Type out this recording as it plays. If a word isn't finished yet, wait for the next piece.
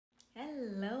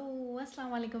Hello,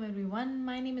 Assalamu alaikum everyone.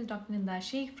 My name is Dr. Ninda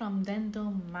Sheikh from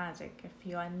Dento Magic. If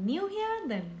you are new here,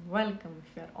 then welcome.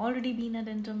 If you are already been a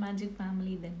Dento Magic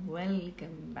family, then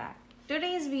welcome back.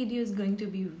 Today's video is going to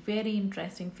be very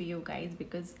interesting for you guys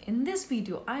because in this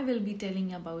video, I will be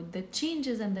telling about the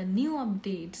changes and the new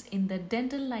updates in the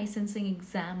dental licensing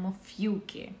exam of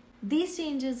UK. These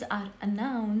changes are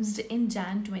announced in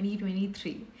Jan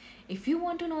 2023. If you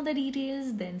want to know the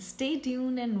details, then stay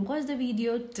tuned and watch the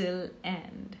video till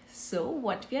end. So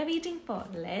what we are waiting for?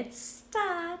 Let's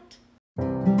start.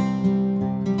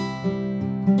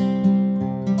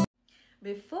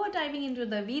 Before diving into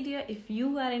the video, if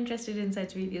you are interested in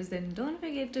such videos, then don't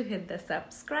forget to hit the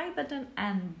subscribe button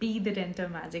and be the Dento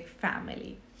Magic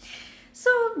family.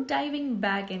 So diving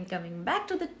back and coming back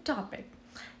to the topic.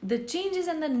 The changes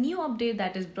and the new update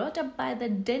that is brought up by the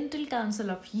Dental Council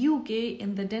of UK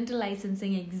in the dental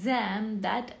licensing exam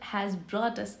that has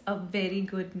brought us a very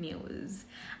good news.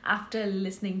 After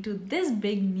listening to this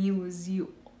big news,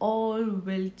 you all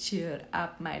will cheer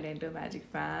up, my Dento Magic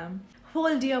fam.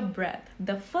 Hold your breath.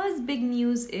 The first big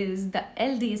news is the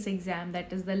LDS exam,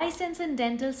 that is the License in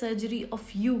Dental Surgery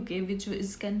of UK, which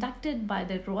is conducted by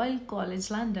the Royal College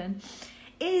London,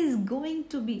 is going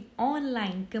to be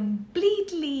online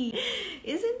completely.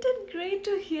 Isn't it great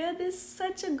to hear this?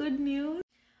 Such a good news.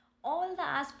 All the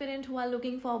aspirants who are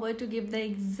looking forward to give the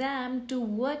exam to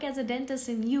work as a dentist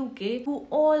in UK, who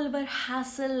all were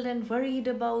hassled and worried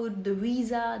about the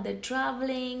visa, the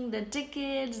traveling, the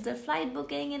tickets, the flight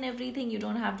booking and everything, you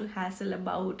don't have to hassle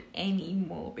about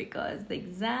anymore because the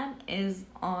exam is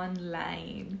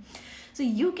online. So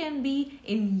you can be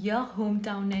in your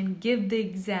hometown and give the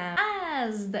exam,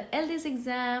 as the LDS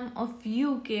exam of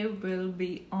UK will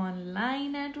be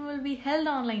online and will be held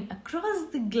online across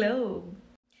the globe.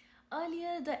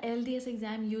 Earlier, the LDS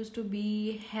exam used to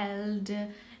be held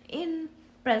in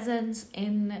presence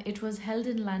it was held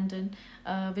in London,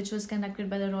 which was conducted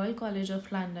by the Royal College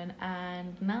of London,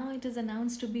 and now it is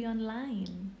announced to be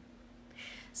online.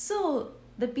 So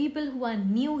the people who are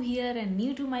new here and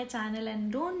new to my channel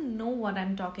and don't know what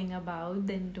I'm talking about,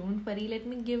 then don't worry, let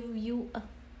me give you a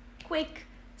quick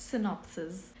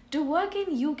synopsis. To work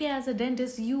in UK as a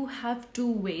dentist, you have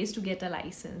two ways to get a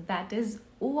license, that is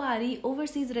ORE,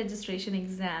 Overseas Registration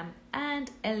Exam, and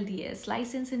LDS,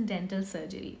 License in Dental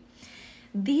Surgery.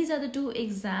 These are the two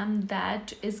exams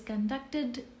that is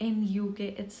conducted in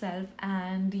UK itself,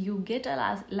 and you get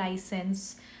a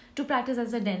license to practice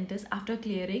as a dentist after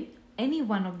clearing any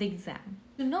one of the exam.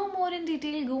 To know more in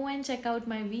detail, go and check out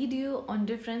my video on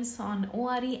difference on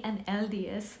ORE and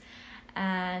LDS,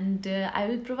 and I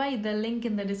will provide the link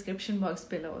in the description box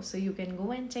below so you can go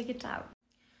and check it out.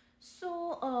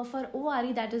 So for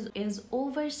ORE, that is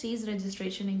Overseas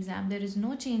Registration Exam, there is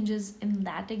no changes in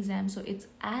that exam, so it's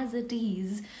as it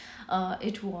is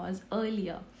it was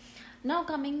earlier. Now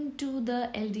coming to the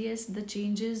LDS, the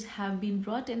changes have been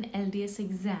brought in LDS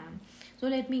exam. So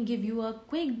let me give you a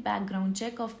quick background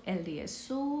check of LDS.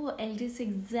 So LDS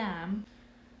exam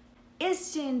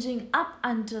is changing up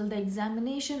until the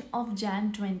examination of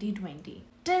Jan 2020.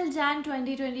 Till Jan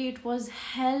 2020 it was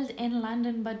held in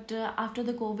London, but after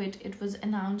the COVID it was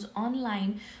announced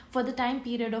online for the time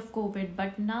period of COVID,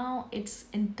 but now it's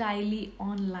entirely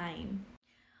online.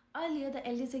 Earlier, the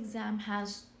LDS exam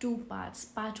has two parts.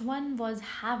 Part 1 was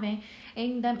having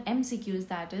them MCQs,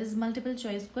 that is multiple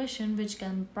choice question, which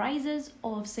comprises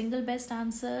of single best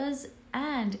answers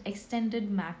and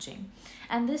extended matching.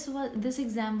 And this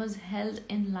exam was held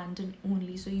in London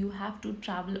only, so you have to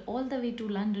travel all the way to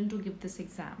London to give this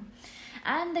exam.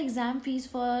 And the exam fees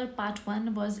for part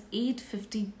 1 was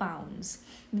 £850,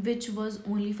 which was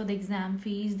only for the exam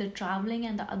fees. The traveling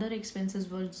and the other expenses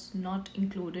was not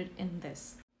included in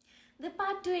this. The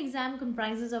Part 2 exam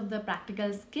comprises of the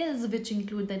practical skills, which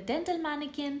include the dental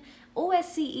mannequin,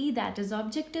 OSCE, that is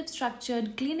Objective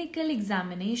Structured Clinical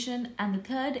Examination, and the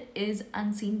third is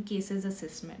Unseen Cases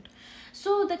Assessment.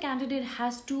 So the candidate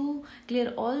has to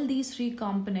clear all these three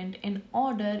components in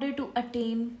order to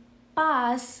attain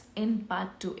pass in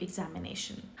Part 2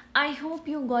 examination. I hope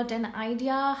you got an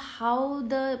idea how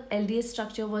the LDS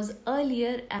structure was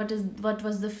earlier, and what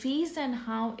was the fees and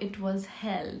how it was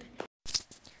held.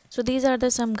 So these are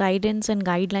some guidance and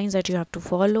guidelines that you have to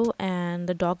follow, and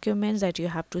the documents that you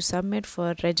have to submit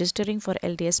for registering for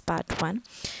LDS Part 1.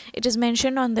 It is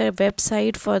mentioned on the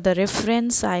website. For the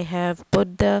reference, I have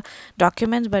put the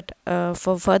documents, but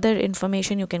for further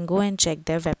information, you can go and check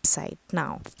their website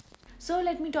now. So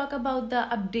let me talk about the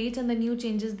updates and the new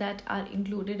changes that are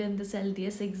included in this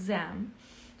LDS exam.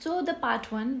 So the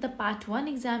part one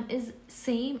exam is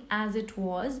same as it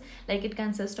was, like it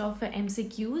consists of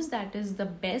MCQs, that is the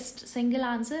best single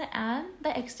answer, and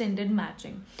the extended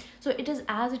matching. So it is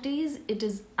as it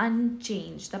is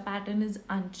unchanged, the pattern is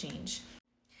unchanged.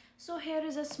 So here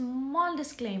is a small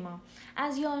disclaimer.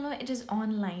 As you all know, it is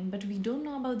online, but we don't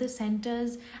know about the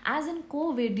centers. As in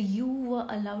COVID, you were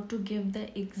allowed to give the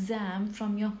exam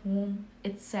from your home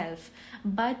itself.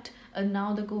 But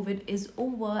now the COVID is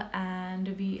over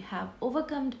and we have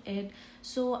overcome it.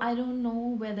 So I don't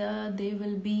know whether they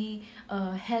will be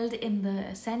held in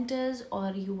the centers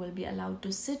or you will be allowed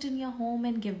to sit in your home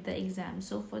and give the exam.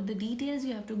 So for the details,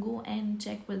 you have to go and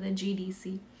check with the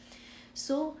GDC.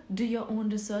 So do your own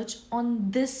research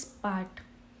on this part.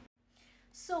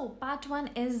 So part 1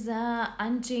 is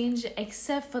unchanged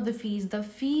except for the fees. The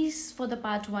fees for the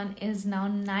part 1 is now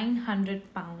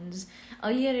 £900.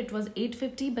 Earlier it was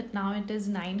 £850, but now it is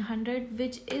 900,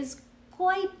 which is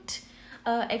quite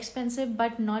expensive,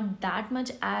 but not that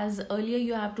much. As earlier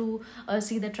you have to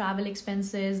see the travel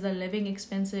expenses, the living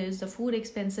expenses, the food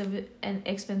expenses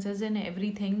and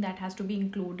everything that has to be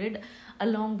included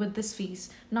along with this fees.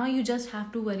 Now you just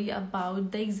have to worry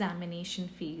about the examination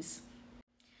fees.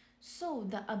 So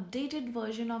the updated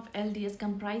version of LDS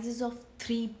comprises of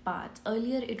 3 parts.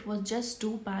 Earlier it was just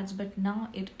 2 parts, but now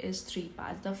it is 3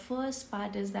 parts. The first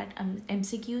part is that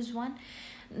MCQs one.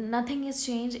 Nothing is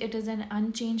changed. It is an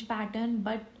unchanged pattern,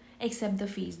 but except the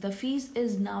fees. The fees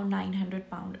is now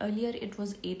 £900. Earlier it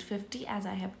was £850, as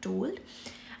I have told.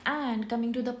 And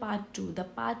coming to the part 2, the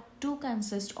part 2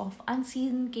 consists of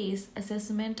unseen case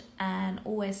assessment and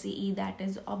OSCE, that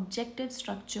is objective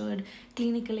structured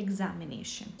clinical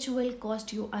examination, which will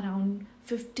cost you around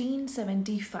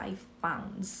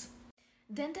 £1575.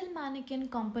 Dental mannequin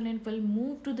component will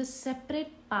move to the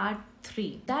separate part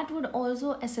 3. That would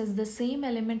also assess the same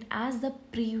element as the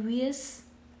previously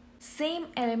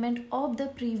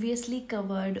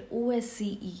covered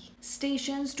OSCE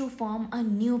stations to form a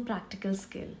new practical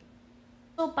skill.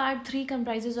 So part 3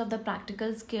 comprises of the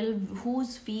practical skill,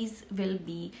 whose fees will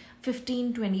be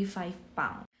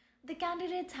 £1525. The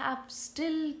candidates have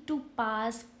still to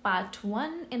pass part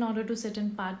 1 in order to sit in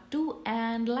part 2,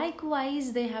 and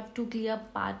likewise they have to clear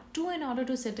part 2 in order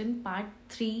to sit in part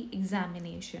 3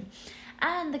 examination.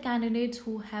 And the candidates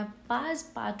who have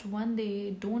passed part 1,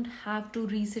 they don't have to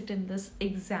resit in this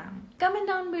exam. Comment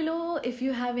down below if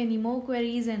you have any more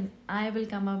queries and I will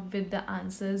come up with the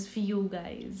answers for you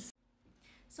guys.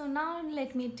 So now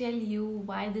let me tell you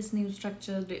why this new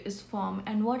structure is formed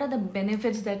and what are the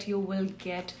benefits that you will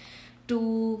get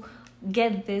to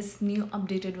get this new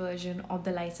updated version of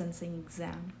the licensing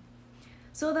exam.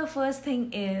 So the first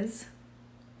thing is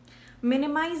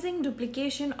minimizing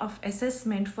duplication of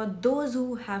assessment for those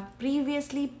who have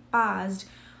previously passed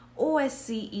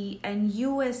OSCE and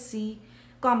USC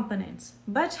components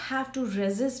but have to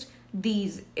resist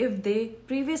these if they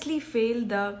previously failed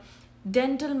the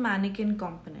dental mannequin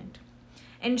component,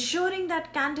 ensuring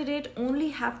that candidate only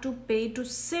have to pay to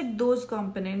sit those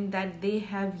components that they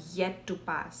have yet to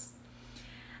pass.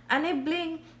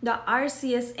 Enabling the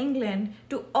RCS England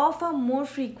to offer more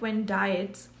frequent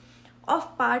diets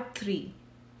of part 3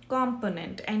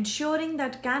 component, ensuring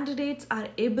that candidates are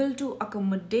able to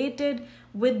accommodate it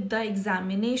with the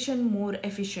examination more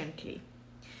efficiently.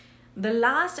 The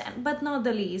last but not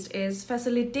the least is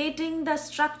facilitating the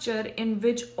structure in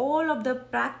which all of the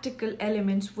practical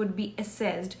elements would be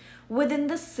assessed within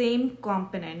the same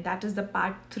component, that is the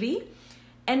part 3,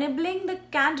 enabling the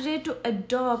candidate to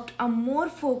adopt a more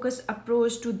focused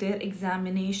approach to their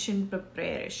examination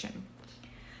preparation.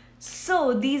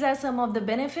 So these are some of the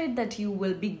benefits that you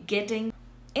will be getting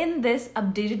in this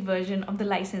updated version of the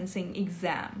licensing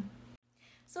exam.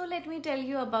 So let me tell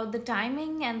you about the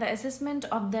timing and the assessment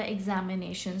of the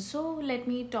examination. So let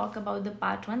me talk about the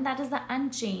part 1, that is the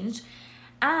unchanged,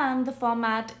 and the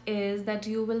format is that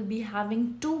you will be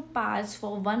having 2 parts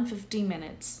for 150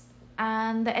 minutes.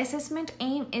 And the assessment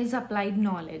aim is applied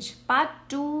knowledge. Part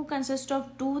 2 consists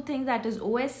of 2 things, that is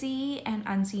OSCE and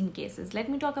unseen cases. Let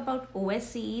me talk about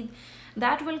OSCE.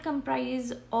 That will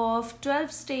comprise of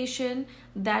 12 stations,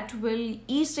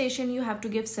 each station you have to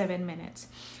give 7 minutes.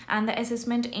 And the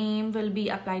assessment aim will be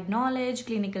applied knowledge,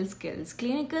 clinical skills.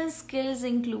 Clinical skills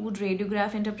include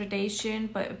radiograph interpretation,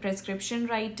 prescription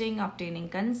writing, obtaining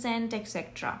consent,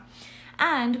 etc.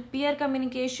 And peer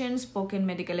communication, spoken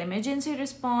medical emergency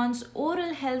response,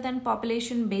 oral health and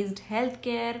population-based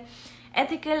healthcare,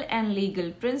 ethical and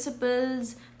legal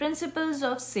principles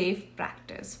of safe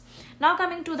practice. Now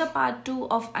coming to the part 2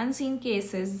 of unseen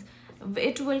cases,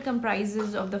 it will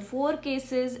comprises of the 4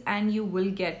 cases and you will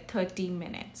get 30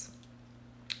 minutes.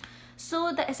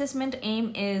 So the assessment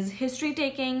aim is history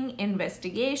taking,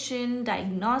 investigation,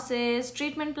 diagnosis,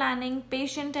 treatment planning,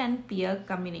 patient and peer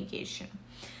communication.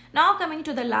 Now coming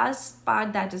to the last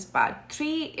part, that is part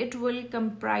 3, it will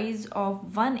comprise of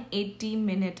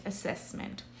 180-minute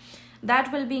assessment. That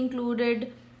will be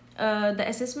included, the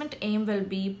assessment aim will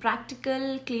be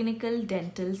practical, clinical,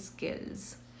 dental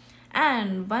skills.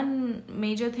 And one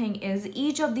major thing is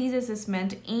each of these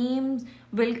assessment aims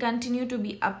will continue to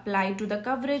be applied to the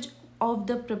coverage of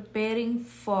the preparing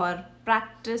for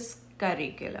practice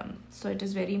curriculum. So it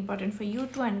is very important for you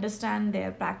to understand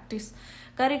their practice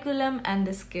curriculum and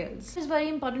the skills. It is very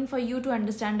important for you to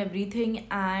understand everything,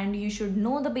 and you should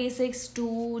know the basics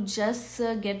to just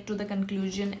get to the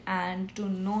conclusion and to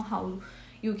know how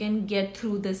you can get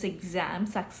through this exam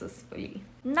successfully.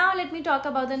 Now let me talk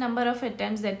about the number of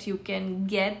attempts that you can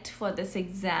get for this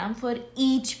exam for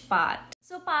each part.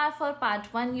 So for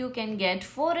part 1 you can get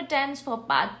 4 attempts, for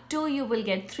part 2 you will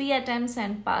get 3 attempts,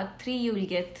 and part 3 you will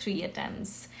get 3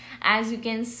 attempts. As you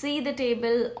can see the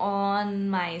table on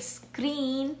my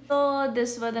screen, so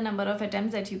this were the number of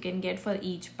attempts that you can get for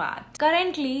each part.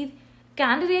 Currently,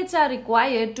 candidates are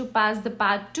required to pass the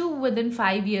part 2 within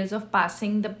 5 years of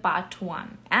passing the part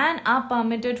 1 and are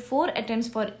permitted 4 attempts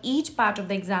for each part of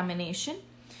the examination.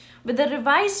 With the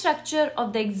revised structure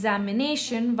of the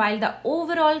examination, while the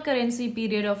overall currency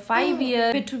period of 5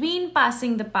 years between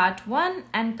passing the part 1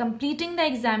 and completing the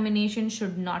examination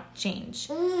should not change.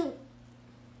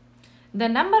 The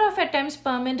number of attempts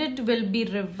permitted will be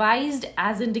revised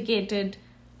as indicated,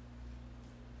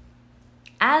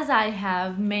 as I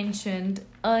have mentioned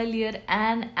earlier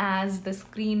and as the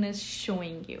screen is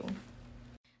showing you.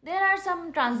 There are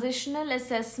some transitional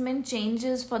assessment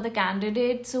changes for the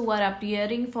candidates who are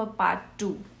appearing for part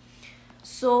 2.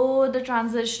 So the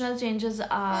transitional changes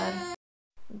are: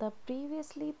 the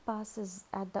previously passes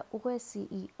at the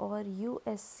OSCE or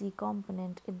USC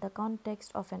component in the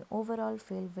context of an overall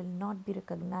fail will not be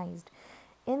recognized.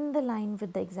 In the line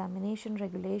with the examination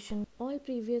regulation, all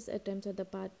previous attempts at the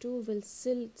part 2 will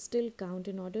still count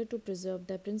in order to preserve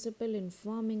the principal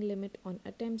informing limit on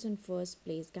attempts in first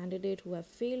place. Candidates who have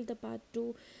failed the part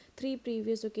 2 3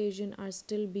 previous occasions are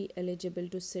still be eligible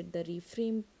to sit the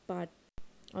reframe part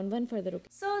on one further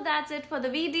occasion. So that's it for the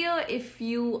video. If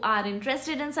you are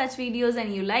interested in such videos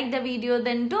and you like the video,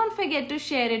 then don't forget to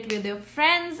share it with your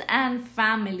friends and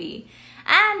family.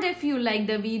 And if you like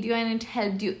the video and it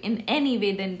helped you in any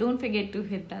way, then don't forget to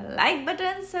hit the like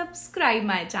button, subscribe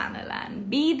my channel, and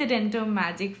be the Dento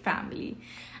Magic family.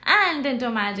 And Dento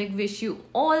Magic wish you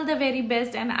all the very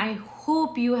best, and I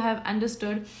hope you have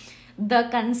understood the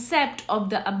concept of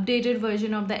the updated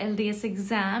version of the LDS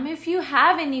exam. If you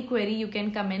have any query, you can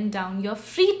comment down. You're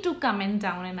free to comment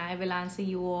down and I will answer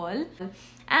you all.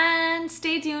 And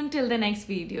stay tuned till the next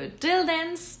video. Till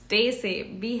then, stay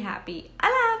safe, be happy.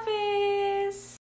 Allah!